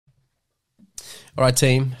All right,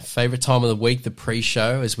 team, favourite time of the week, the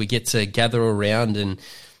pre-show, as we get to gather around and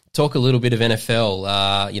talk a little bit of NFL.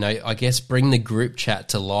 I guess bring the group chat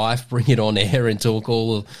to life, bring it on air and talk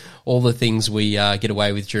all the things we get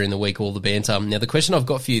away with during the week, all the banter. Now, the question I've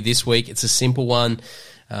got for you this week, it's a simple one.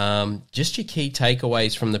 Just your key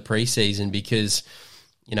takeaways from the preseason, because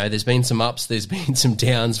there's been some ups, there's been some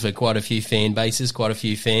downs for quite a few fan bases, quite a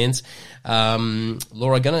few fans.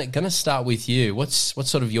 Laura, gonna start with you. What's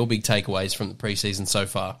sort of your big takeaways from the preseason so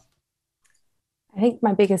far? I think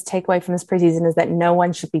my biggest takeaway from this preseason is that no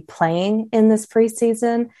one should be playing in this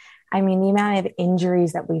preseason. I mean, the amount of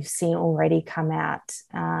injuries that we've seen already come out,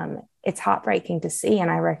 it's heartbreaking to see.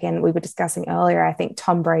 And I reckon we were discussing earlier, I think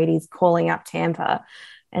Tom Brady's calling up Tampa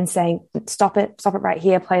and saying, stop it right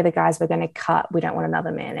here, play the guys we're going to cut. We don't want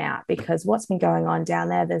another man out, because what's been going on down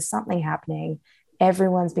there's something happening.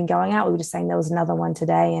 Everyone's been going out. We were just saying there was another one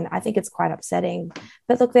today, and I think it's quite upsetting.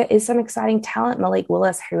 But look, there is some exciting talent. Malik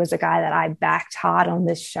Willis, who was a guy that I backed hard on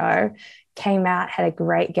this show, came out, had a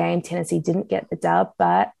great game. Tennessee didn't get the dub,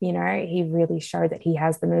 but, he really showed that he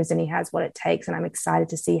has the moves and he has what it takes, and I'm excited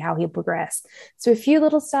to see how he'll progress. So a few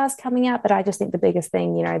little stars coming out, but I just think the biggest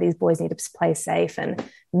thing, these boys need to play safe and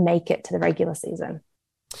make it to the regular season.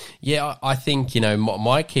 Yeah, I think,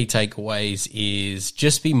 my key takeaways is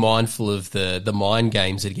just be mindful of the mind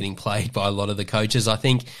games that are getting played by a lot of the coaches. I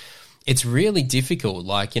think it's really difficult.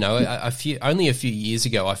 Like, only a few years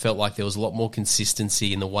ago, I felt like there was a lot more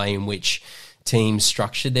consistency in the way in which teams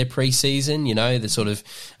structured their preseason, the sort of,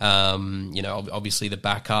 obviously the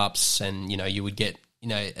backups, and, you would get,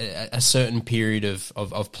 a certain period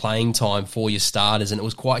of playing time for your starters, and it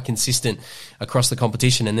was quite consistent across the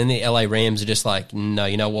competition. And then the LA Rams are just like, no,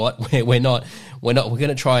 you know what, we're going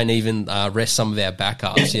to try and even rest some of our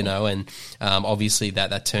backups, and obviously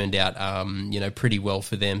that turned out, pretty well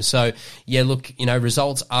for them. So yeah, look,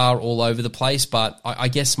 results are all over the place, but I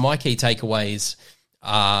guess my key takeaways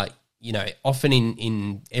are, often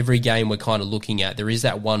in every game we're kind of looking at, there is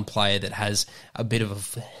that one player that has a bit of a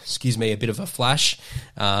flash.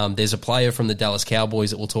 There's a player from the Dallas Cowboys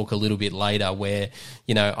that we'll talk a little bit later where,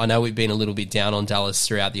 I know we've been a little bit down on Dallas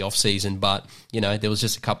throughout the offseason, but, there was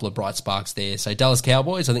just a couple of bright sparks there. So Dallas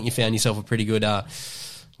Cowboys, I think you found yourself a pretty good, punt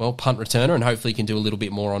returner, and hopefully you can do a little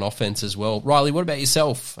bit more on offense as well. Riley, what about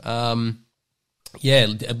yourself? Yeah,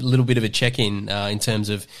 a little bit of a check-in in terms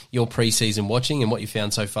of your preseason watching and what you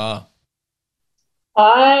found so far.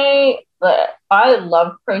 I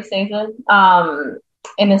love preseason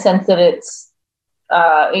in the sense that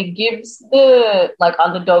it gives the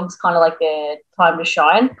underdogs kind of like their time to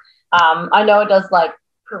shine. I know it does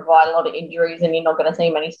provide a lot of injuries, and you're not going to see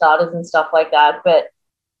many starters and stuff like that, but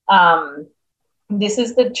this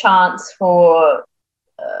is the chance for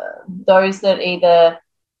those that either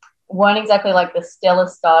weren't exactly like the stellar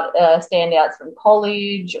standouts from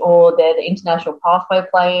college, or they're the international pathway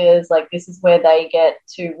players. This is where they get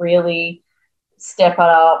to really step it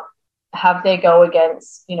up, have their go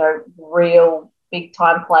against, real big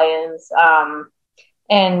time players.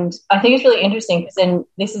 And I think it's really interesting because then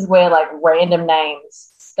this is where random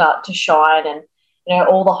names start to shine, and,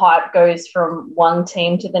 all the hype goes from one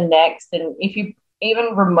team to the next. And if you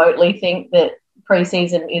even remotely think that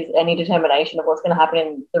preseason is any determination of what's going to happen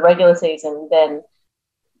in the regular season, then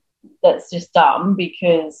that's just dumb,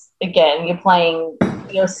 because again, you're playing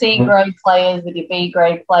your C grade players with your B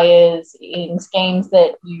grade players in schemes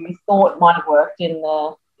that you thought might have worked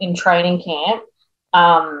in training camp,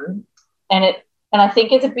 and I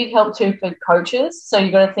think it's a big help too for coaches. So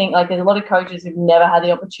you got to think there's a lot of coaches who've never had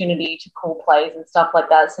the opportunity to call plays and stuff like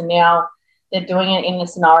that. So now they're doing it in a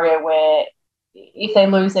scenario where if they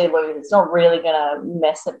lose, they lose. It's not really going to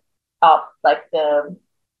mess it up the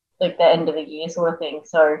end of the year sort of thing.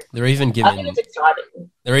 So they're even giving, I think it's exciting.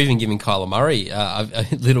 They're even giving Kyler Murray a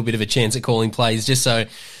little bit of a chance at calling plays, just so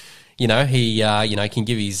he can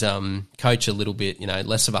give his coach a little bit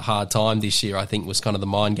less of a hard time this year. I think was kind of the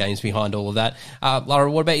mind games behind all of that. Laura,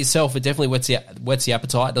 what about yourself? It definitely whets the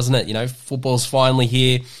appetite, doesn't it? Football's finally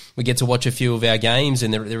here. We get to watch a few of our games,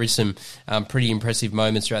 and there is some pretty impressive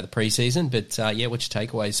moments throughout the preseason. But what's your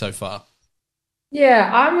takeaways so far? Yeah,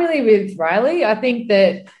 I'm really with Riley. I think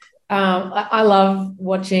that I love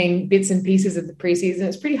watching bits and pieces of the preseason.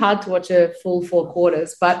 It's pretty hard to watch a full 4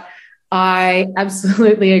 quarters, but I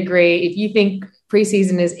absolutely agree. If you think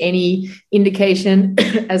preseason is any indication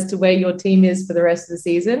as to where your team is for the rest of the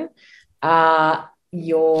season,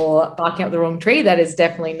 you're barking up the wrong tree. That is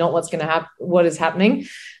definitely not what's going to happen. What is happening?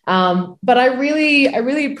 But I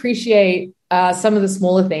really appreciate some of the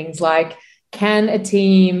smaller things, like, can a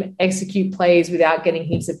team execute plays without getting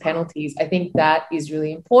heaps of penalties? I think that is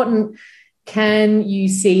really important. can you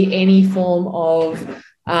see any form of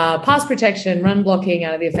pass protection, run blocking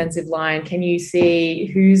out of the offensive line? Can you see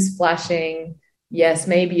who's flashing? Yes,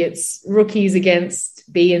 maybe it's rookies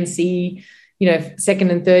against B and C,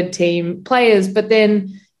 second and third team players, but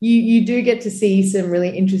then you do get to see some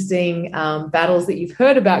really interesting battles that you've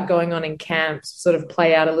heard about going on in camps sort of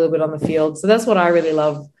play out a little bit on the field. So that's what I really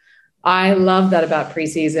love. I love that about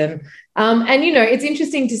preseason. And, it's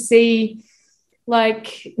interesting to see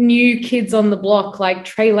like new kids on the block, like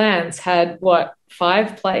Trey Lance had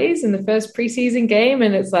 5 plays in the first preseason game.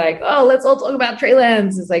 And it's like, oh, let's all talk about Trey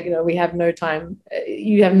Lance. It's like, we have no time.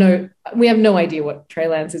 We have no idea what Trey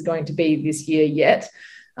Lance is going to be this year yet.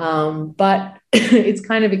 But it's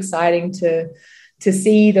kind of exciting to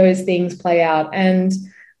see those things play out. And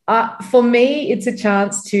for me, it's a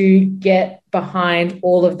chance to get behind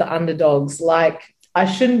all of the underdogs. Like, I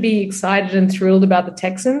shouldn't be excited and thrilled about the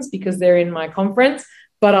Texans because they're in my conference,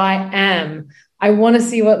 but I am. I want to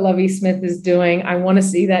see what Lovie Smith is doing. I want to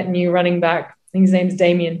see that new running back. I think his name's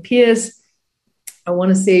Damian Pierce. I want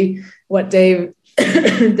to see what Davis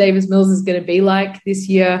Mills is going to be like this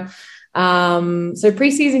year. So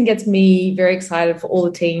preseason gets me very excited for all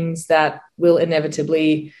the teams that will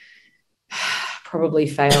inevitably probably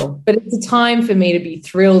fail. But it's a time for me to be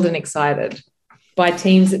thrilled and excited by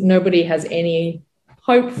teams that nobody has any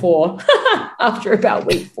hope for after about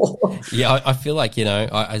week 4. Yeah, I feel like,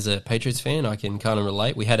 as a Patriots fan, I can kind of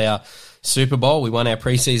relate. We had our Super Bowl. We won our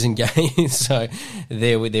preseason game. So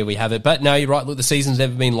there we have it. But no, you're right. Look, the season's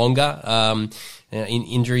never been longer.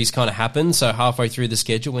 Injuries kind of happen. So halfway through the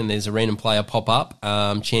schedule, when there's a random player pop up,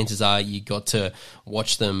 chances are you got to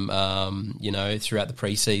watch them, throughout the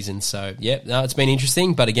preseason. So, it's been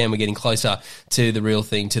interesting. But again, we're getting closer to the real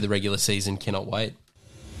thing, to the regular season. Cannot wait.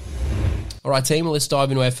 All right, team, well, let's dive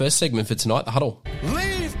into our first segment for tonight, the huddle.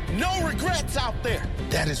 Leave no regrets out there.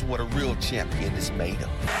 That is what a real champion is made of.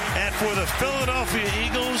 And for the Philadelphia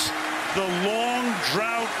Eagles, the long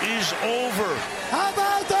drought is over. How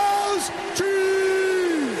about those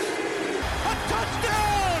Chiefs? A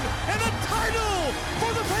touchdown and a title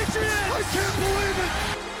for the Patriots. I can't believe it.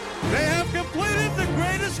 They have completed the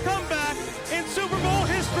greatest comeback in Super Bowl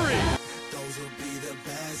history. Those will be the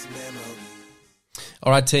best memories.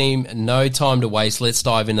 All right, team, no time to waste. Let's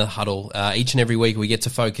dive into the huddle. Each and every week we get to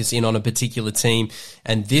focus in on a particular team,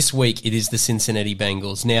 and this week it is the Cincinnati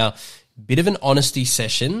Bengals. Now, bit of an honesty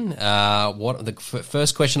session. What the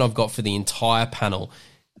first question I've got for the entire panel: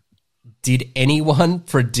 did anyone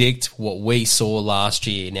predict what we saw last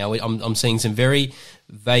year? Now, I'm seeing some very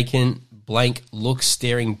vacant, blank looks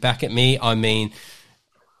staring back at me. I mean,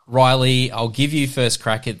 Riley, I'll give you first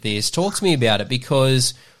crack at this. Talk to me about it,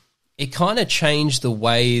 because it kind of changed the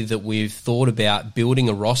way that we've thought about building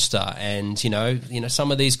a roster. And,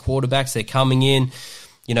 some of these quarterbacks, they're coming in,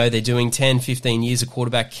 they're doing 10, 15 years of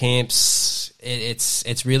quarterback camps.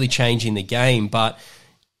 It's really changing the game. But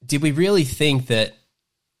did we really think that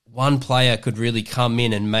one player could really come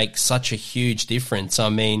in and make such a huge difference? I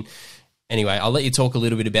mean, anyway, I'll let you talk a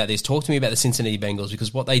little bit about this. Talk to me about the Cincinnati Bengals,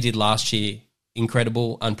 because what they did last year,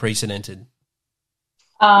 incredible, unprecedented.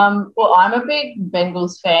 Well, I'm a big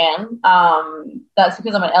Bengals fan. That's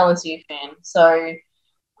because I'm an LSU fan. So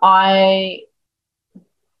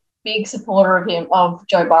big supporter of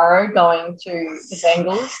Joe Burrow going to the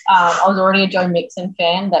Bengals. I was already a Joe Mixon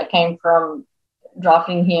fan that came from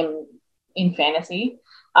drafting him in fantasy.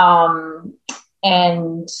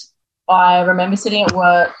 And I remember sitting at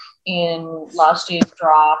work in last year's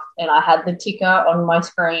draft, and I had the ticker on my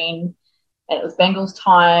screen, and it was Bengals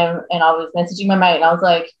time, and I was messaging my mate, and I was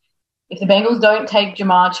like, if the Bengals don't take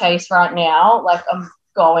Jamar Chase right now, like, I'm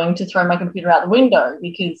going to throw my computer out the window,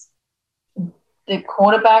 because the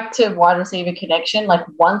quarterback to wide receiver connection, like,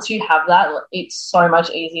 once you have that, it's so much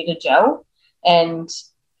easier to gel. And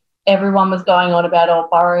everyone was going on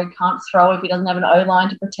about, Burrow can't throw if he doesn't have an O-line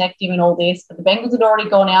to protect him and all this. But the Bengals had already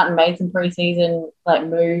gone out and made some preseason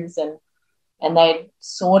moves, and they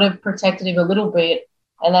sort of protected him a little bit.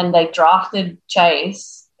 And then they drafted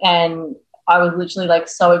Chase, and I was literally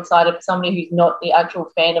so excited for somebody who's not the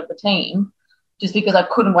actual fan of the team, just because I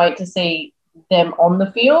couldn't wait to see them on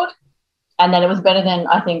the field. And then it was better than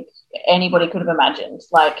I think anybody could have imagined.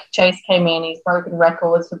 Chase came in, he's broken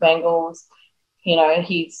records for Bengals.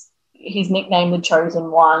 He's nicknamed the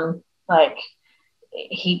Chosen One.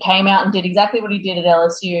 He came out and did exactly what he did at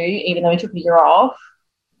LSU, even though he took a year off,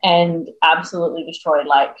 and absolutely destroyed.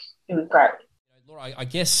 It was great. Laura, I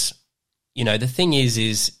guess, the thing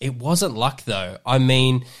is it wasn't luck, though. I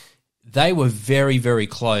mean, they were very, very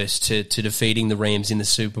close to defeating the Rams in the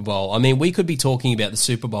Super Bowl. I mean, we could be talking about the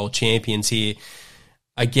Super Bowl champions here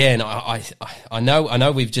Again, I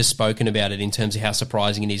know we've just spoken about it in terms of how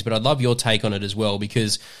surprising it is, but I'd love your take on it as well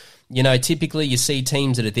because, you know, typically you see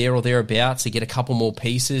teams that are there or thereabouts, they get a couple more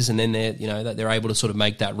pieces and then they're able to sort of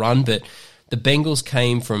make that run. But the Bengals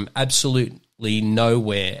came from absolutely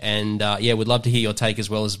nowhere, and we'd love to hear your take as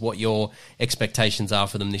well as what your expectations are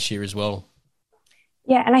for them this year as well.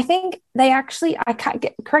 Yeah, and I think they actually,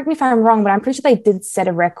 correct me if I'm wrong, but I'm pretty sure they did set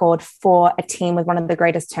a record for a team with one of the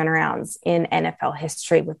greatest turnarounds in NFL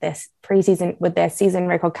history with their season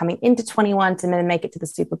record coming into 21 to then make it to the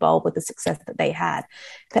Super Bowl with the success that they had.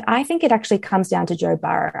 But I think it actually comes down to Joe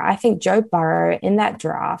Burrow. I think Joe Burrow in that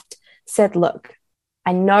draft said, look,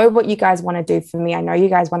 I know what you guys want to do for me. I know you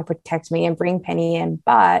guys want to protect me and bring Penny in,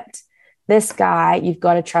 but this guy, you've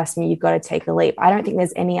got to trust me. You've got to take a leap. I don't think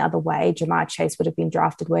there's any other way Jamar Chase would have been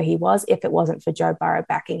drafted where he was if it wasn't for Joe Burrow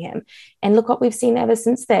backing him. And look what we've seen ever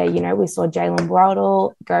since there. You know, we saw Jalen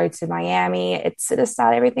Waddle go to Miami. It sort of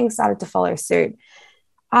everything started to follow suit.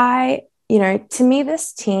 To me,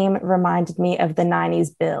 this team reminded me of the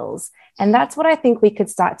 90s Bills. And that's what I think we could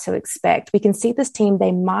start to expect. We can see this team,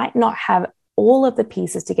 they might not have all of the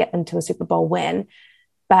pieces to get them to a Super Bowl win,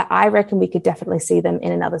 but I reckon we could definitely see them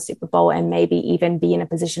in another Super Bowl and maybe even be in a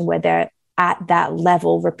position where they're at that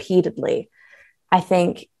level repeatedly. I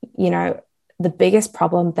think, the biggest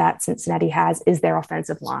problem that Cincinnati has is their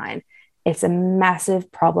offensive line. It's a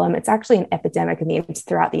massive problem. It's actually an epidemic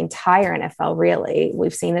throughout the entire NFL, really.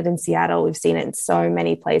 We've seen it in Seattle. We've seen it in so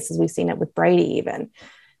many places. We've seen it with Brady even.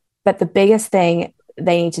 But the biggest thing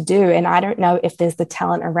they need to do, and I don't know if there's the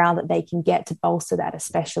talent around that they can get to bolster that,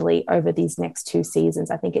 especially over these next 2 seasons.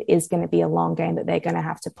 I think it is going to be a long game that they're going to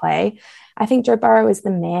have to play. I think Joe Burrow is the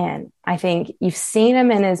man. I think you've seen him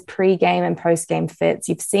in his pre-game and post-game fits.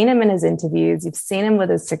 You've seen him in his interviews. You've seen him with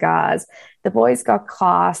his cigars. The boy's got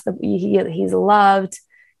class. He's loved.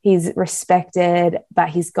 He's respected, but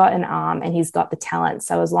he's got an arm and he's got the talent.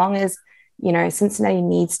 So as long as, Cincinnati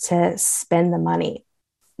needs to spend the money,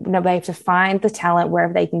 they have to find the talent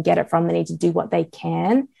wherever they can get it from. They need to do what they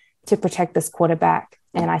can to protect this quarterback.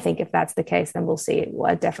 And I think if that's the case, then we'll see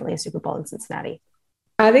definitely a Super Bowl in Cincinnati.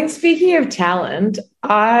 I think speaking of talent,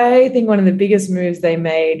 I think one of the biggest moves they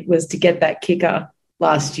made was to get that kicker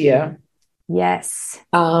last year. Yes.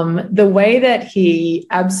 The way that he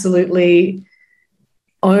absolutely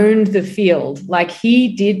owned the field, like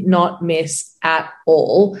he did not miss at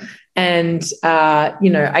all. And,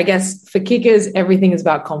 I guess for kickers, everything is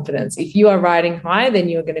about confidence. If you are riding high, then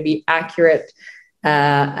you're going to be accurate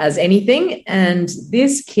as anything. And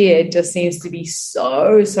this kid just seems to be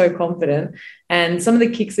so, so confident. And some of the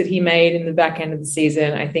kicks that he made in the back end of the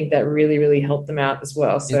season, I think that really, really helped them out as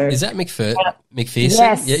well. So is that McPherson?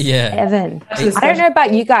 Yes, yeah. Evan. I don't know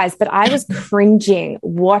about you guys, but I was cringing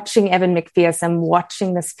watching Evan McPherson,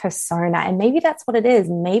 watching this persona. And maybe that's what it is.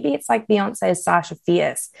 Maybe it's like Beyonce's Sasha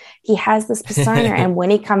Fierce. He has this persona, and when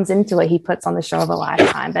he comes into it, he puts on the show of a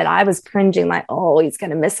lifetime. But I was cringing like, oh, he's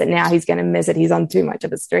going to miss it now. He's going to miss it. He's on too much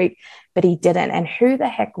of a streak. But he didn't. And who the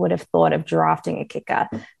heck would have thought of drafting a kicker?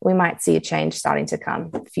 We might see a change starting to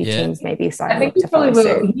come. A few teams maybe starting to follow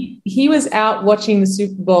suit. He was out watching the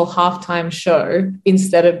Super Bowl halftime show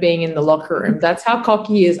instead of being in the locker room. That's how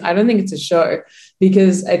cocky he is. I don't think it's a show,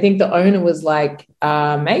 because I think the owner was like,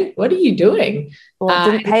 mate, what are you doing? Well,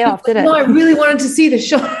 it didn't pay off, did it? No, I really wanted to see the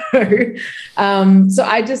show. So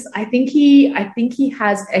I think he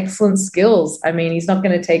has excellent skills. I mean, he's not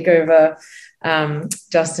going to take over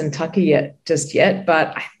Justin Tucker just yet,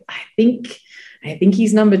 but I think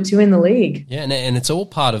he's number 2 in the league. Yeah, and it's all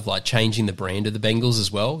part of like changing the brand of the Bengals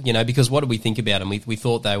as well, because what did we think about them? We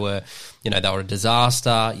thought they were, they were a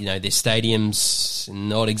disaster. Their stadium's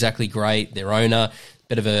not exactly great. Their owner,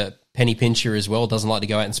 bit of a penny pincher as well, doesn't like to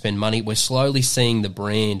go out and spend money. We're slowly seeing the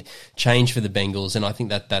brand change for the Bengals, and I think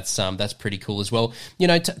that's pretty cool as well.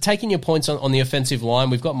 Taking your points on the offensive line,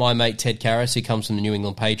 we've got my mate Ted Karras, who comes from the New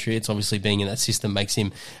England Patriots. Obviously, being in that system makes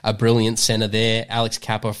him a brilliant center there. Alex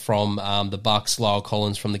Kappa from the Bucs, Lyle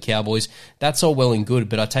Collins from the Cowboys. That's all well and good,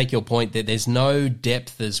 but I take your point that there's no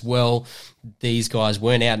depth as well. These guys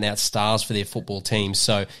weren't out and out stars for their football teams.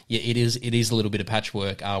 So, yeah, it is a little bit of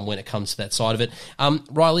patchwork when it comes to that side of it.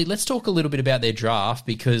 Riley, let's talk a little bit about their draft,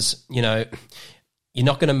 because, you're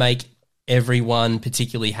not going to make everyone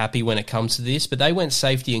particularly happy when it comes to this, but they went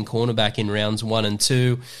safety and cornerback in rounds 1 and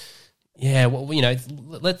 2. Yeah, well,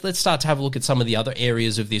 let's start to have a look at some of the other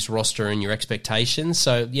areas of this roster and your expectations.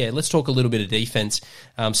 So, yeah, let's talk a little bit of defense.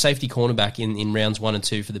 Safety cornerback in rounds 1 and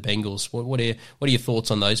 2 for the Bengals. What are your thoughts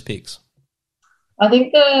on those picks? I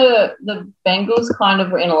think the Bengals kind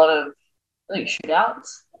of were in a lot of like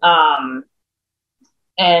shootouts.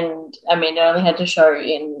 And I mean, they only had to show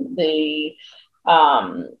in the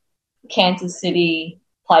Kansas City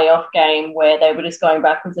playoff game where they were just going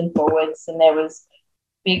backwards and forwards, and there was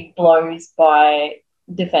big blows by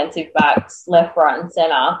defensive backs left, right, and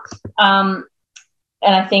centre.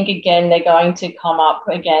 And I think, again, they're going to come up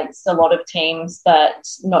against a lot of teams that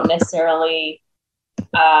not necessarily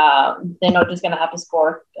they're not just going to have to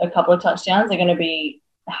score a couple of touchdowns. They're going to be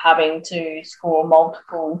having to score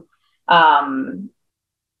multiple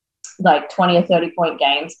like 20 or 30-point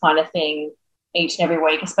games kind of thing each and every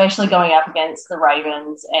week, especially going up against the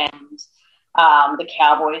Ravens and the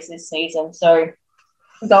Cowboys this season. So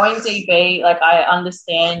going DB, like, I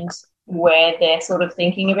understand where they're sort of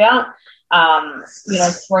thinking about.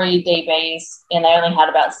 3 DBs and they only had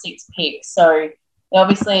about 6 picks. So they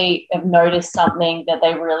obviously have noticed something that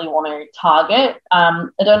they really want to target. I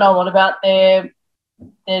don't know a lot about their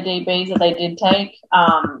DBs that they did take.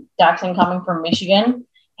 Daxon coming from Michigan,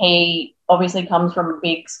 he obviously comes from a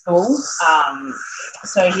big school.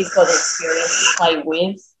 So he's got the experience to play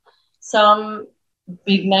with some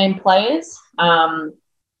big name players.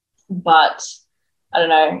 But I don't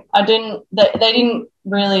know. They didn't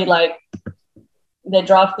really, like, their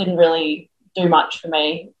draft didn't really do much for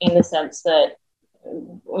me in the sense that,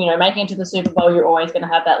 making it to the Super Bowl, you're always going to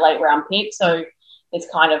have that late round pick. So it's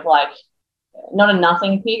kind of like not a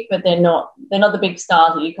nothing pick, but they're not the big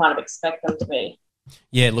stars that you kind of expect them to be.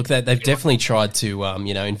 Yeah, look, they've definitely tried to,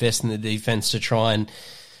 invest in the defense to try and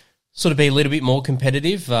sort of be a little bit more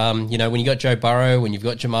competitive. When you got Joe Burrow, when you've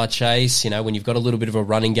got Jamar Chase, when you've got a little bit of a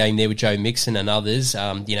running game there with Joe Mixon and others,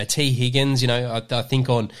 T. Higgins, I think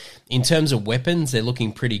in terms of weapons, they're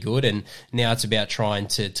looking pretty good. And now it's about trying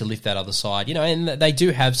to lift that other side, and they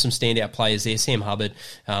do have some standout players there. Sam Hubbard,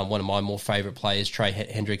 one of my more favourite players, Trey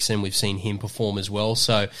Hendrickson, we've seen him perform as well.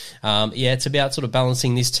 So, it's about sort of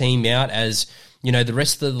balancing this team out as, the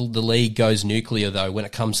rest of the league goes nuclear, though, when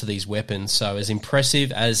it comes to these weapons. So as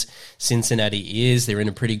impressive as Cincinnati is, they're in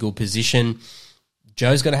a pretty good position.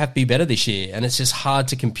 Joe's going to have to be better this year, and it's just hard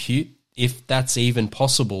to compute if that's even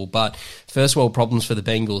possible. But first world problems for the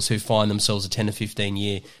Bengals, who find themselves a 10 to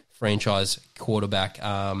 15-year franchise quarterback.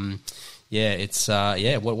 What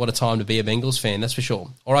a time to be a Bengals fan, that's for sure.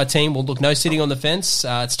 All right, team, well, look, no sitting on the fence.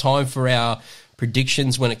 It's time for our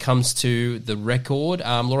predictions when it comes to the record.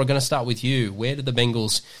 Laura, going to start with you. Where did the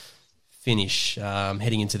Bengals finish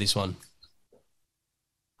heading into this one?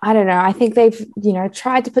 I don't know. I think they've,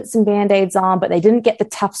 tried to put some Band-Aids on, but they didn't get the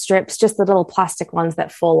tough strips, just the little plastic ones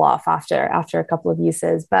that fall off after a couple of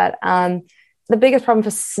uses. But the biggest problem for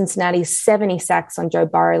Cincinnati is 70 sacks on Joe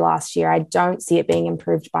Burrow last year. I don't see it being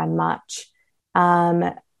improved by much. I'm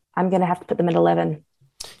going to have to put them at 11.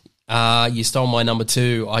 You stole my number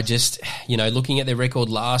 2. I just, looking at their record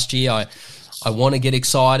last year, I want to get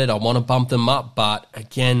excited. I want to bump them up, but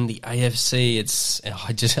again, the AFC,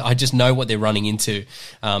 I just know what they're running into.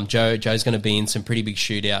 Joe's going to be in some pretty big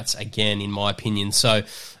shootouts again, in my opinion. So,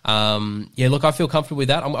 look, I feel comfortable with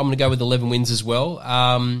that. I'm going to go with 11 wins as well.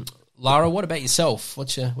 Lara, what about yourself?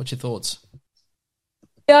 What's your thoughts?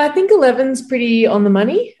 Yeah, I think 11's pretty on the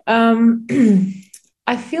money.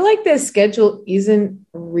 I feel like their schedule isn't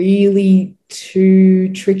really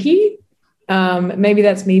too tricky. Maybe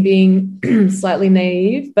that's me being slightly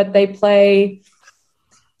naive, but they play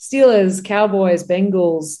Steelers, Cowboys,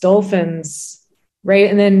 Bengals, Dolphins, right?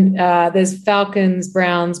 And then there's Falcons,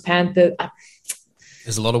 Browns, Panthers.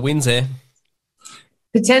 There's a lot of wins there.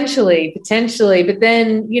 Potentially. But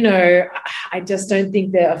then, I just don't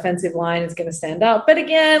think their offensive line is going to stand up. But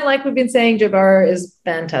again, like we've been saying, Joe Burrow is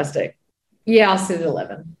fantastic. Yeah, I'll sit at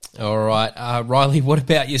 11. All right. Riley, what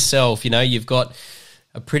about yourself? You've got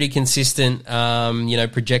a pretty consistent,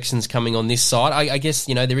 projections coming on this side. I guess,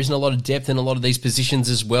 there isn't a lot of depth in a lot of these positions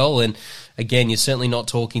as well. And again, you're certainly not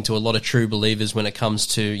talking to a lot of true believers when it comes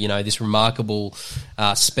to, this remarkable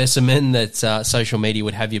specimen that social media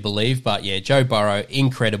would have you believe. But yeah, Joe Burrow,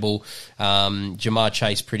 incredible. Jamar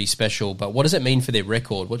Chase, pretty special. But what does it mean for their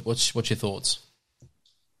record? What's your thoughts?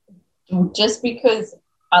 Just because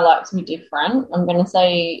I like to be different, I'm going to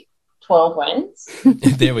say 12 wins.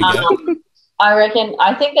 There we go.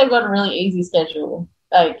 I think they've got a really easy schedule.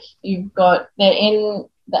 Like, they're in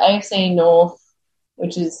the AFC North,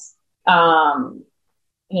 which is, the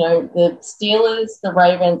Steelers, the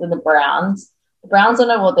Ravens, and the Browns. The Browns don't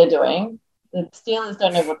know what they're doing. The Steelers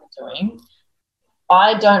don't know what they're doing.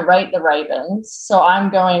 I don't rate the Ravens, so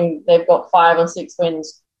they've got 5 or 6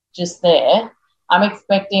 wins just there. I'm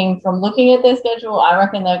expecting, from looking at their schedule, I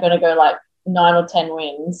reckon they're going to go like 9 or 10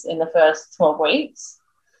 wins in the first 12 weeks.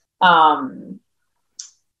 And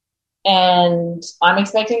I'm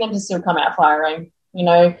expecting them to still come out firing. You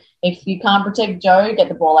know, if you can't protect Joe, get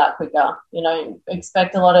the ball out quicker. You know,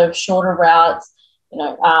 expect a lot of shorter routes. You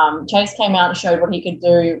know, Chase came out and showed what he could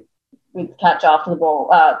do with catch after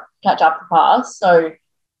pass. So,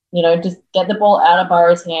 you know, just get the ball out of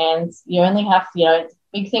Burrow's hands. You only have, you know,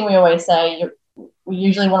 big thing we always say, we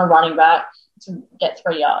usually want a running back to get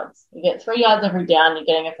 3 yards. You get 3 yards every down, you're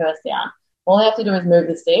getting a first down. All they have to do is move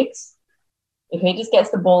the sticks. If he just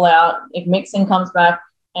gets the ball out, if Mixon comes back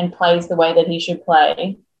and plays the way that he should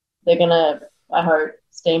play, they're going to, I hope,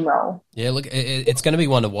 steamroll. Yeah, look, it's going to be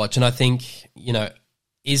one to watch. And I think, you know,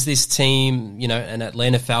 is this team, you know, an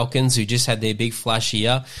Atlanta Falcons who just had their big flash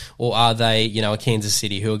year, or are they, you know, a Kansas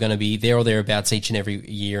City who are going to be there or thereabouts each and every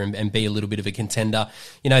year and be a little bit of a contender?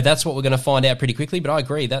 You know, that's what we're going to find out pretty quickly. But I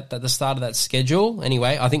agree that at the start of that schedule,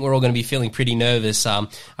 anyway, I think we're all going to be feeling pretty nervous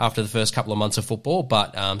after the first couple of months of football,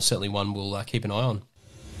 but certainly one we'll keep an eye on.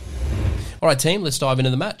 All right, team, let's dive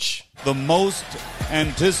into the match. The most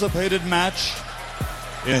anticipated match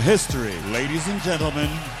in history, ladies and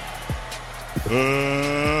gentlemen.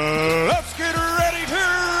 Let's get ready to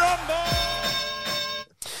rumble!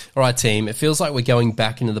 All right, team, it feels like we're going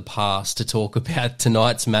back into the past to talk about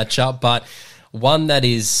tonight's matchup, but one that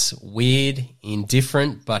is weird,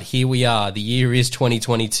 indifferent, but here we are. The year is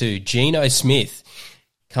 2022. Geno Smith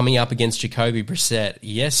coming up against Jacoby Brissett.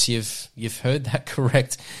 Yes, you've heard that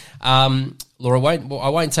correct. Laura, I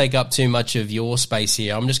won't take up too much of your space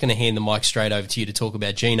here. I'm just going to hand the mic straight over to you to talk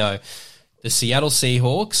about Geno. The Seattle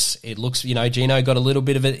Seahawks, it looks, you know, Geno got a little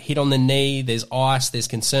bit of a hit on the knee. There's ice, there's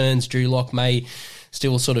concerns. Drew Lock may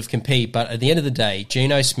still sort of compete. But at the end of the day,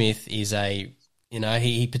 Geno Smith is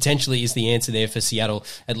he potentially is the answer there for Seattle,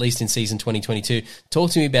 at least in season 2022. Talk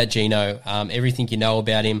to me about Geno, everything you know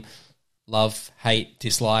about him, love, hate,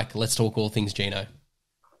 dislike. Let's talk all things Geno.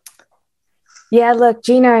 Yeah, look,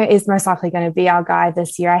 Geno is most likely going to be our guy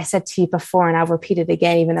this year. I said to you before, and I'll repeat it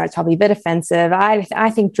again, even though it's probably a bit offensive. I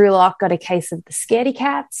think Drew Lock got a case of the scaredy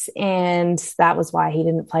cats, and that was why he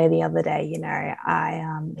didn't play the other day. You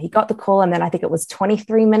know, he got the call, and then I think it was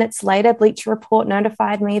 23 minutes later, Bleacher Report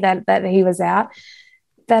notified me that he was out.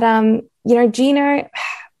 But, you know, Geno,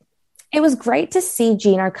 it was great to see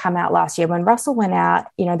Geno come out last year. When Russell went out,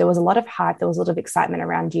 you know, there was a lot of hype, there was a lot of excitement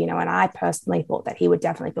around Geno, and I personally thought that he would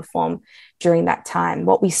definitely perform during that time.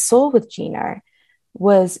 What we saw with Geno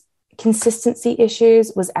was consistency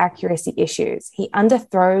issues, was accuracy issues. He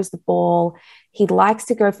underthrows the ball. He likes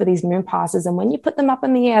to go for these moon passes, and when you put them up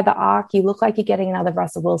in the air, the arc, you look like you're getting another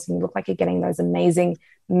Russell Wilson. You look like you're getting those amazing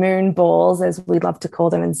moon balls, as we love to call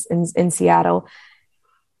them in Seattle,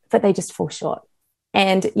 but they just fall short.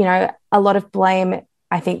 And, you know, a lot of blame,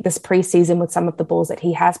 I think, this preseason with some of the balls that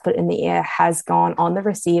he has put in the air has gone on the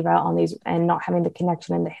receiver on these and not having the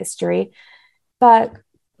connection and the history. But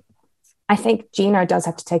I think Geno does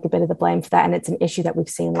have to take a bit of the blame for that. And it's an issue that we've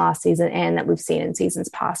seen last season and that we've seen in seasons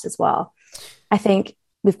past as well. I think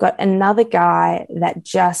we've got another guy that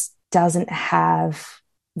just doesn't have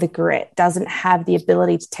the grit, doesn't have the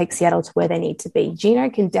ability to take Seattle to where they need to be. Geno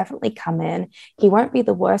can definitely come in. He won't be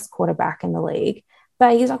the worst quarterback in the league,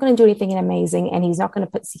 but he's not going to do anything amazing, and he's not going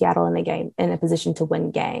to put Seattle in a position to win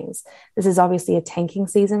games. This is obviously a tanking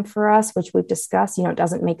season for us, which we've discussed. You know, it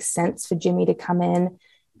doesn't make sense for Jimmy to come in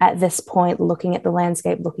at this point, looking at the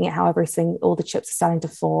landscape, looking at how all the chips are starting to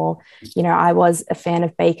fall. You know, I was a fan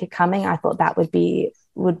of Baker coming. I thought that would be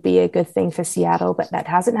a good thing for Seattle, but that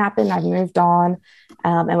hasn't happened. I've moved on.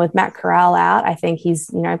 And with Matt Corral out, I think he's,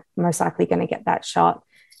 you know, most likely going to get that shot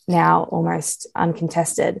now almost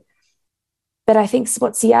uncontested. But I think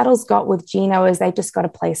what Seattle's got with Geno is they've just got a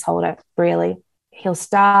placeholder, really. He'll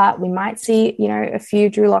start. We might see, you know, a few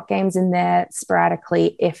Drew Lock games in there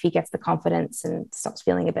sporadically if he gets the confidence and stops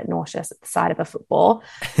feeling a bit nauseous at the side of a football.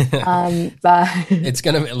 But it's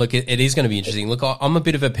going to look. It is going to be interesting. Look, I'm a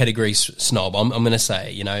bit of a pedigree snob. I'm going to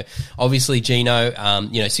say, you know, obviously Geno,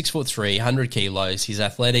 you know, 6'3", 100 kilos. He's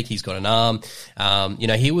athletic. He's got an arm. You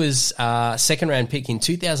know, he was second round pick in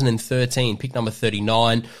 2013, pick number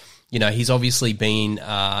 39. You know, he's obviously been,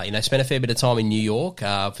 you know, spent a fair bit of time in New York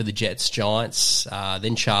for the Jets, Giants,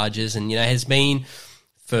 then Chargers, and, you know, has been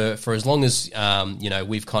for as long as, you know,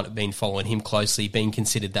 we've kind of been following him closely, being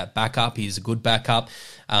considered that backup. He's a good backup.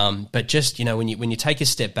 But just, you know, when you take a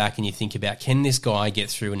step back and you think about, can this guy get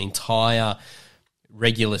through an entire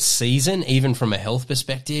regular season, even from a health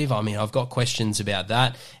perspective. I mean, I've got questions about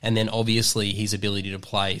that. And then obviously his ability to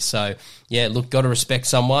play. So, yeah, look, got to respect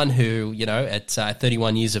someone who, at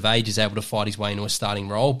 31 years of age is able to fight his way into a starting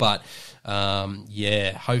role. But,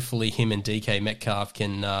 hopefully him and DK Metcalf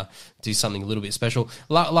can do something a little bit special.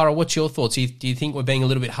 Lara, what's your thoughts? Do you think we're being a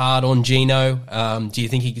little bit hard on Geno? Do you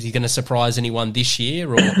think he's going to surprise anyone this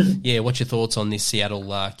year? Or, what's your thoughts on this Seattle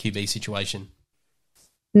QB situation?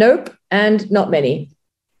 Nope, and not many.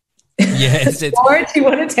 Yeah, Or do you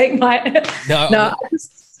want to take my? No.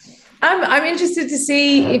 I'm interested to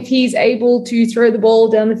see if he's able to throw the ball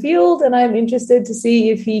down the field, and I'm interested to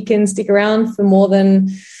see if he can stick around for more than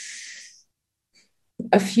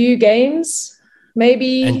a few games,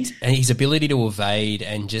 maybe. And his ability to evade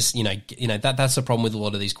and just, that's the problem with a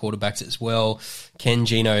lot of these quarterbacks as well. Can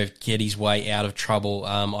Geno get his way out of trouble?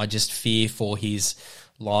 I just fear for his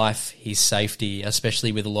life, his safety,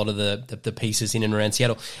 especially with a lot of the pieces in and around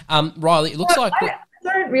Seattle. Riley, it looks like... I'm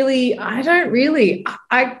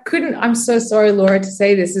so sorry, Laura, to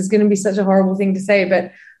say this. It's going to be such a horrible thing to say,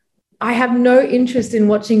 but I have no interest in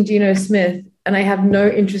watching Geno Smith, and I have no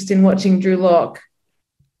interest in watching Drew Lock.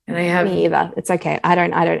 And I have me either. It's okay. I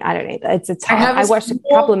don't either. It's hard. I watched a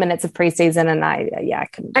couple of minutes of preseason, and I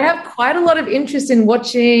couldn't. I have quite a lot of interest in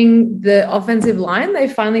watching the offensive line they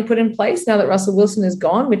finally put in place now that Russell Wilson is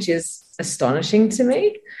gone, which is astonishing to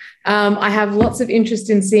me. I have lots of interest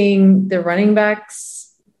in seeing the running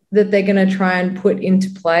backs that they're going to try and put into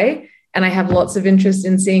play. And I have lots of interest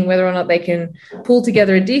in seeing whether or not they can pull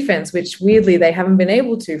together a defense, which weirdly they haven't been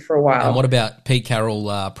able to for a while. And what about Pete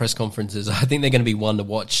Carroll press conferences? I think they're going to be one to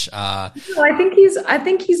watch. I think he's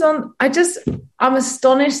on. I'm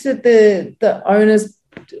astonished that the owners.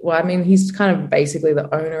 Well, I mean, he's kind of basically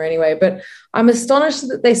the owner anyway. But I'm astonished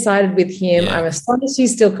that they sided with him. Yeah. I'm astonished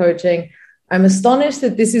he's still coaching. I'm astonished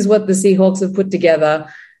that this is what the Seahawks have put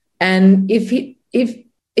together. And if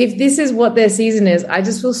this is what their season is, I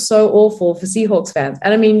just feel so awful for Seahawks fans.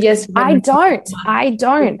 And I mean, yes. I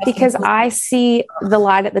don't, because I see the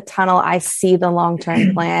light at the tunnel. I see the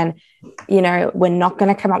long-term plan. We're not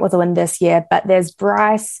going to come up with a win this year, but there's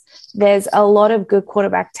Bryce. There's a lot of good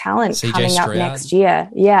quarterback talent CJ coming Stroud. Up next year.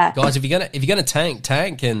 Yeah. Guys, if you're gonna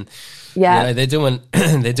tank and they're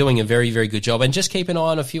doing a very, very good job. And just keep an eye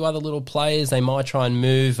on a few other little players. They might try and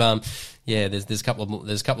move. There's a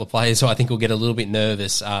couple of players who I think will get a little bit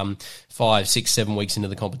nervous 5, 6, 7 weeks into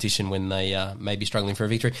the competition when they may be struggling for a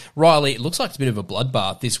victory. Riley, it looks like it's a bit of a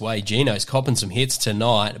bloodbath this way. Geno's copping some hits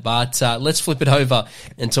tonight, but let's flip it over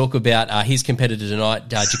and talk about his competitor tonight,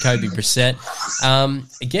 Jacoby Brissett.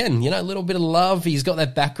 Again, a little bit of love. He's got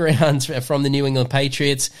that background from the New England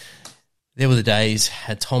Patriots. There were the days,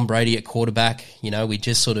 had Tom Brady at quarterback. We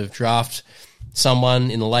just sort of draft someone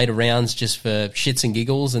in the later rounds just for shits and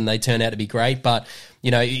giggles, and they turn out to be great. But,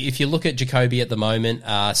 if you look at Jacoby at the moment,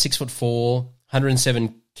 6'4",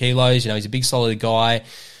 107 kilos, he's a big solid guy.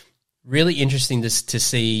 Really interesting to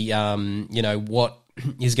see, what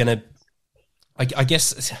is going to, I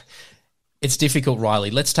guess it's difficult,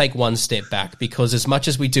 Riley. Let's take one step back, because as much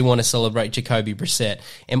as we do want to celebrate Jacoby Brissett,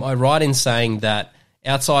 am I right in saying that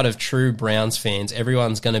outside of true Browns fans,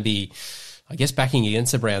 everyone's going to be, I guess, backing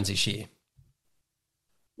against the Browns this year?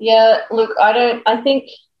 Yeah, look, I think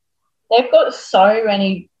they've got so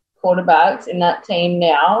many quarterbacks in that team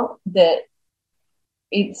now that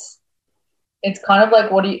it's kind of like,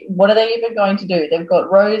 what are they even going to do? They've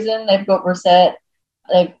got Rosen, they've got Brissett,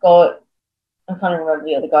 they've got, I can't remember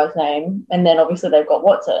the other guy's name, and then obviously they've got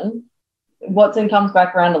Watson. Watson comes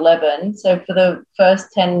back around 11, so for the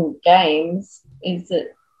first 10 games,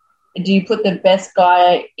 do you put the best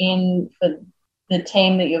guy in for the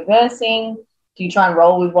team that you're versing? Do you try and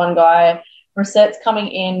roll with one guy? Brissett's coming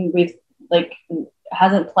in with,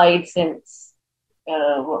 hasn't played since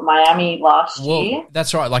Miami last year.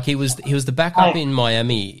 That's right. He was the backup in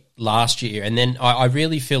Miami last year, and then I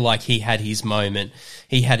really feel like he had his moment.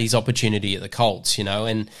 He had his opportunity at the Colts,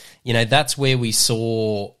 and that's where we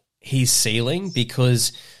saw his ceiling,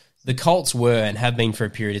 because the Colts were and have been for a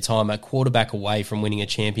period of time a quarterback away from winning a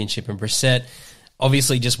championship, and Brissett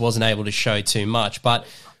obviously just wasn't able to show too much. But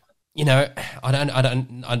I'm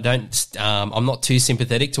not too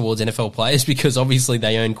sympathetic towards NFL players, because obviously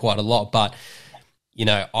they earn quite a lot. But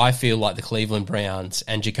I feel like the Cleveland Browns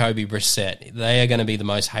and Jacoby Brissett, they are going to be the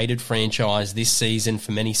most hated franchise this season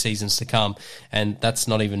for many seasons to come. And that's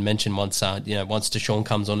not even mentioned once Deshaun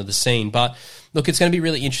comes onto the scene. But look, it's going to be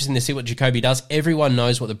really interesting to see what Jacoby does. Everyone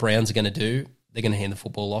knows what the Browns are going to do. They're going to hand the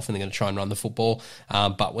football off and they're going to try and run the football.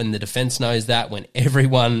 But when the defense knows that, when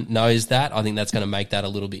everyone knows that, I think that's going to make that a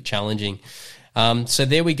little bit challenging. So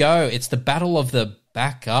there we go. It's the battle of the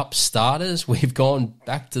backup starters. We've gone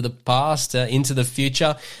back to the past, into the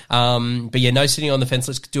future. But yeah, no sitting on the fence.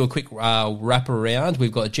 Let's do a quick wrap around.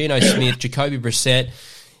 We've got Geno Smith, Jacoby Brissett.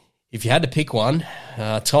 If you had to pick one,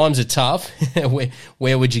 times are tough.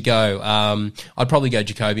 where would you go? I'd probably go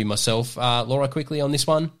Jacoby myself. Laura, quickly on this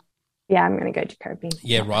one. Yeah, I'm going to go Jacoby.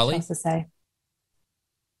 Yeah, Not Riley? much else to say.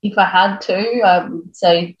 If I had to, I would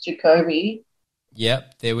say Jacoby.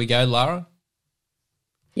 Yep, there we go, Lara.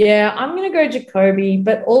 Yeah, I'm going to go Jacoby,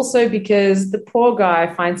 but also because the poor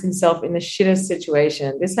guy finds himself in the shittest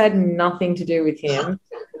situation. This had nothing to do with him.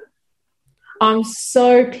 I'm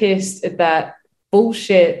so pissed at that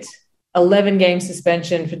bullshit 11-game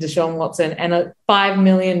suspension for Deshaun Watson and a $5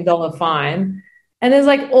 million fine. And there's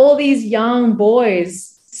like all these young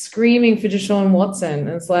boys screaming for Deshaun Watson. And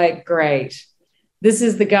it's like, great. This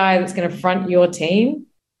is the guy that's going to front your team?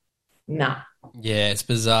 Nah. Yeah, it's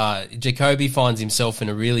bizarre. Jacoby finds himself in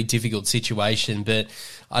a really difficult situation, but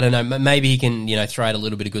I don't know, maybe he can, throw out a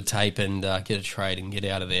little bit of good tape and get a trade and get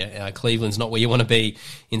out of there. Cleveland's not where you want to be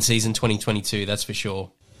in season 2022, that's for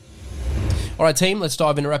sure. All right, team, let's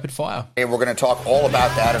dive into rapid fire. And we're going to talk all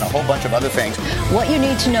about that and a whole bunch of other things. What you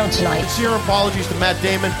need to know tonight. Sincere apologies to Matt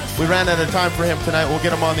Damon. We ran out of time for him tonight. We'll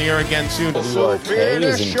get him on the air again soon. So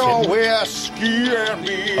finish your whiskey.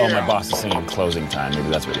 Oh, my boss is singing closing time. Maybe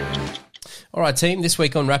that's what you're hearing. All right, team, this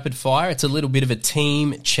week on Rapid Fire, it's a little bit of a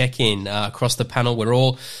team check-in across the panel. We're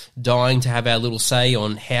all dying to have our little say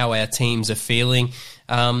on how our teams are feeling.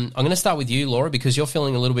 I'm going to start with you, Laura, because you're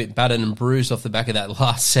feeling a little bit battered and bruised off the back of that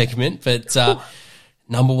last segment. But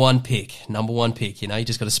number one pick, you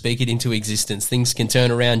just got to speak it into existence. Things can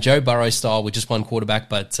turn around Joe Burrow style with just one quarterback.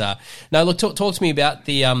 But no, look, talk to me about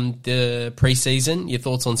the preseason, your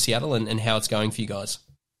thoughts on Seattle and how it's going for you guys.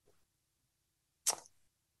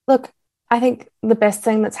 Look, I think the best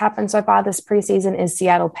thing that's happened so far this preseason is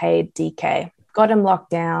Seattle paid DK, got him locked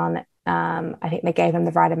down. I think they gave him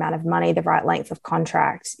the right amount of money, the right length of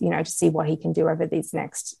contract, to see what he can do over these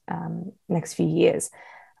next few years.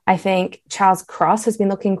 I think Charles Cross has been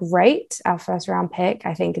looking great, our first round pick.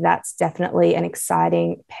 I think that's definitely an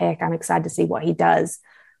exciting pick. I'm excited to see what he does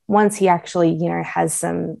once he actually, has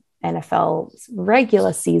some NFL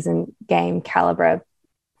regular season game caliber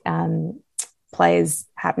plays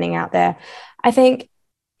happening out there. I think,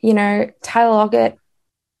 Tyler Lockett,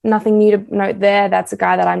 nothing new to note there. That's a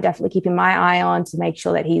guy that I'm definitely keeping my eye on to make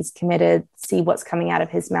sure that he's committed, see what's coming out of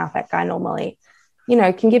his mouth. That guy normally,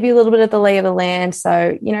 can give you a little bit of the lay of the land.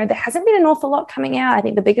 So, there hasn't been an awful lot coming out. I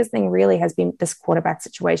think the biggest thing really has been this quarterback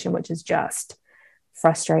situation, which is just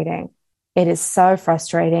frustrating. It is so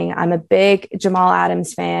frustrating. I'm a big Jamal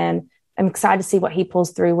Adams fan. I'm excited to see what he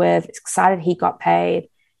pulls through with. Excited he got paid.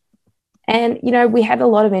 And, we had a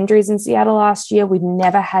lot of injuries in Seattle last year. We've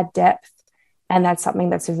never had depth. And that's something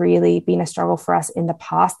that's really been a struggle for us in the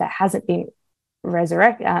past that hasn't been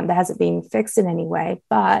that hasn't been fixed in any way.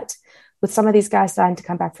 But with some of these guys starting to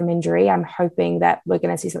come back from injury, I'm hoping that we're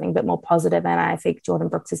going to see something a bit more positive. And I think Jordan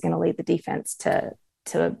Brooks is going to lead the defense to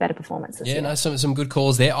a better performance this year. No, some good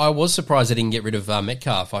calls there. I was surprised they didn't get rid of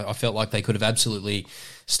Metcalf. I felt like they could have absolutely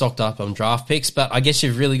stocked up on draft picks, but I guess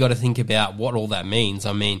you've really got to think about what all that means.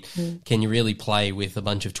 I mean, can you really play with a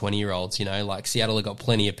bunch of 20-year-olds? Like Seattle have got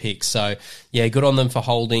plenty of picks. So, yeah, good on them for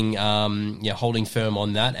holding firm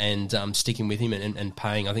on that and sticking with him and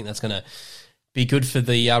paying. I think that's going to be good for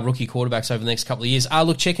the rookie quarterbacks over the next couple of years.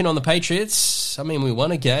 Look, checking on the Patriots. I mean, we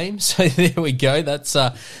won a game, so there we go. That's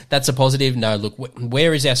a positive. No, look,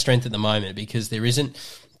 where is our strength at the moment? Because there isn't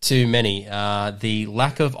too many. The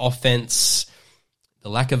lack of offense, the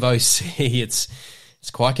lack of OC, it's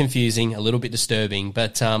quite confusing, a little bit disturbing.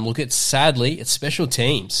 But look, sadly, it's special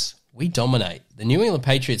teams. We dominate. The New England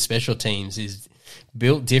Patriots special teams is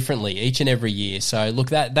built differently each and every year. So look,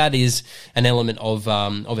 that is an element of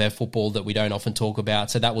our football that we don't often talk about.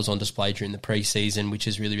 So that was on display during the preseason, which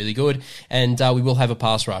is really, really good. And we will have a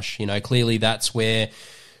pass rush. Clearly that's where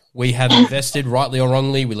we have invested, rightly or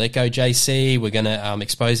wrongly. We let go JC. We're going to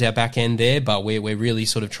expose our back end there, but we're really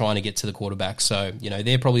sort of trying to get to the quarterback. So,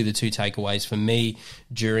 they're probably the two takeaways for me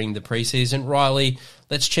during the preseason. Riley,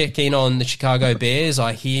 let's check in on the Chicago Bears.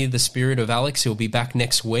 I hear the spirit of Alex. He'll be back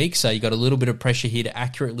next week. So you got a little bit of pressure here to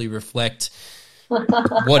accurately reflect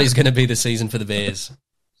what is going to be the season for the Bears.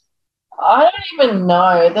 I don't even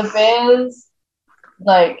know. The Bears,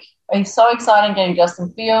 it's so exciting getting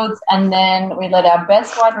Justin Fields, and then we let our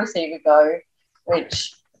best wide receiver go,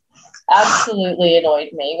 which absolutely annoyed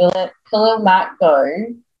me. We let Khalil Mack go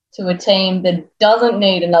to a team that doesn't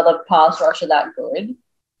need another pass rusher that good.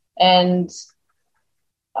 And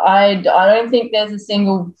I don't think there's a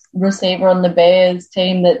single receiver on the Bears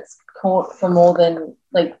team that's caught for more than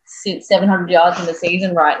like 700 yards in the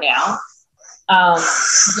season right now.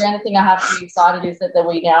 The only thing I have to be excited is that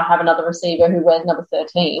we now have another receiver who wears number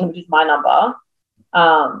 13, which is my number.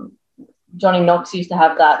 Johnny Knox used to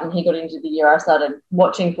have that, and he got injured the year I started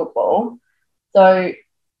watching football. So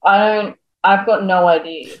I've got no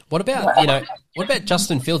idea. What about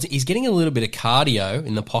Justin Fields? He's getting a little bit of cardio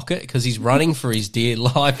in the pocket because he's running for his dear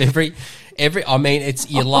life every. I mean,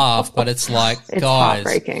 you laugh, but it's like, it's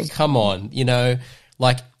guys, come on,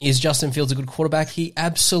 like, is Justin Fields a good quarterback? He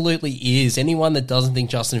absolutely is. Anyone that doesn't think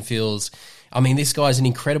Justin Fields, I mean, this guy's an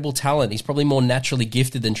incredible talent. He's probably more naturally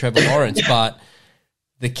gifted than Trevor Lawrence, but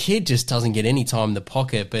the kid just doesn't get any time in the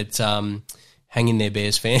pocket. But hang in there,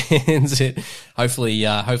 Bears fans. Hopefully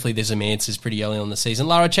there's some answers pretty early on in the season.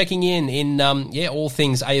 Lara, checking in all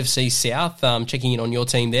things AFC South, checking in on your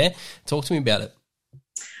team there. Talk to me about it.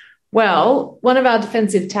 Well, one of our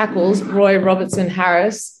defensive tackles, Roy Robertson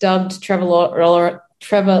Harris, dubbed Trevor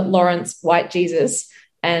Lawrence White Jesus,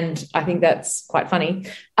 and I think that's quite funny.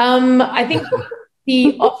 I think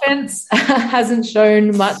the offense hasn't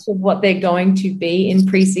shown much of what they're going to be in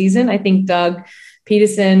preseason. I think Doug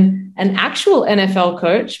Peterson, an actual NFL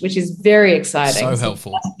coach, which is very exciting. So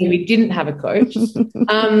helpful. We didn't have a coach.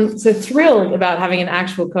 So thrilled about having an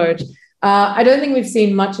actual coach. I don't think we've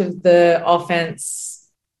seen much of the offense,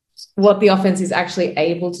 what the offense is actually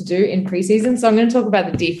able to do in preseason. So I'm going to talk about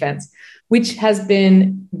the defense, which has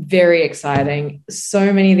been very exciting.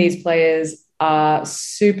 So many of these players are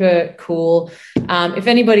super cool. If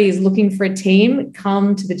anybody is looking for a team,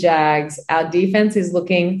 come to the Jags. Our defense is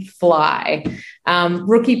looking fly.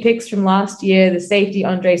 Rookie picks from last year, the safety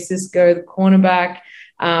Andre Sisco, the cornerback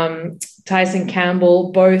Tyson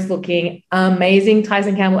Campbell, both looking amazing.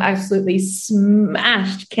 Tyson Campbell absolutely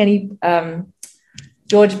smashed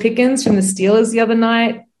George Pickens from the Steelers the other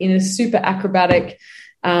night in a super acrobatic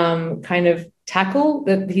kind of tackle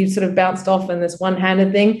that he sort of bounced off in this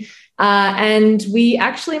one-handed thing. And we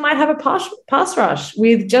actually might have a pass rush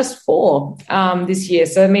with just 4 this year.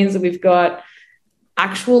 So it means that we've got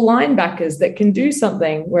actual linebackers that can do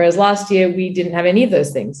something, whereas last year we didn't have any of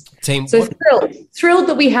those things. Thrilled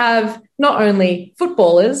that we have not only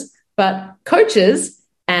footballers, but coaches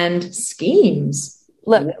and schemes.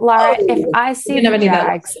 Look, Lara, if I see the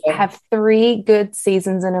Jags have 3 good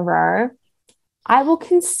seasons in a row, I will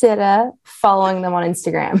consider following them on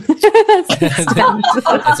Instagram.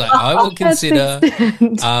 It's like, I will consider.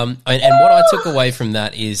 And what I took away from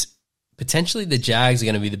that is potentially the Jags are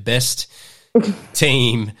going to be the best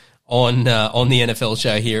team on the NFL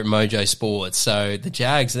show here at Mojo Sports. So the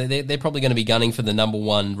Jags, they're probably going to be gunning for the number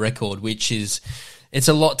 1 record, which is... It's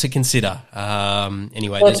a lot to consider.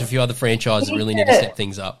 Anyway, there's a few other franchises that really need to step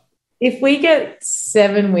things up. If we get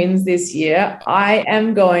 7 wins this year, I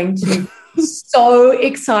am going to be so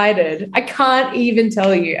excited. I can't even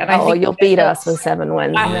tell you. And I think you'll beat us with 7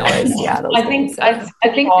 wins. I think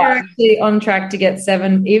they're actually on track to get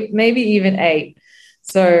 7, maybe even 8.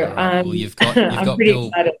 So you've I'm got pretty Bill,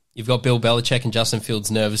 excited. You've got Bill Belichick and Justin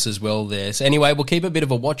Fields nervous as well there. So anyway, we'll keep a bit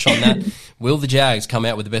of a watch on that. Will the Jags come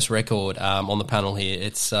out with the best record on the panel here?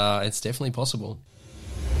 It's definitely possible.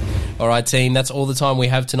 All right, team, that's all the time we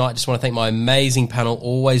have tonight. Just want to thank my amazing panel,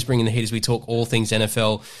 always bringing the heat as we talk all things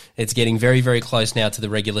NFL. It's getting very, very close now to the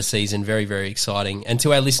regular season. Very, very exciting. And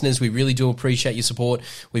to our listeners, we really do appreciate your support.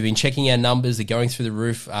 We've been checking our numbers. They're going through the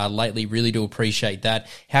roof lately. Really do appreciate that.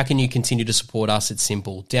 How can you continue to support us? It's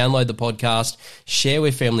simple. Download the podcast, share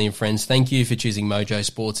with family and friends. Thank you for choosing Mojo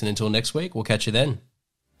Sports. And until next week, we'll catch you then.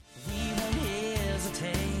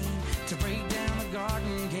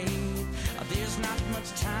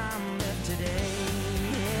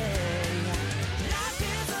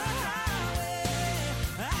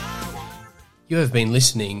 You have been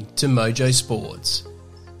listening to Mojo Sports.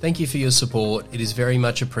 Thank you for your support. It is very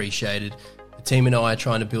much appreciated. The team and I are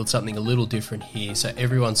trying to build something a little different here, so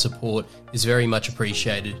everyone's support is very much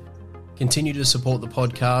appreciated. Continue to support the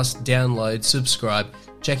podcast, download, subscribe,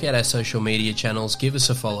 check out our social media channels, give us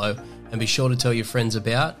a follow, and be sure to tell your friends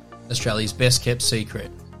about Australia's best kept secret.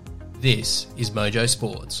 This is Mojo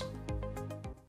Sports.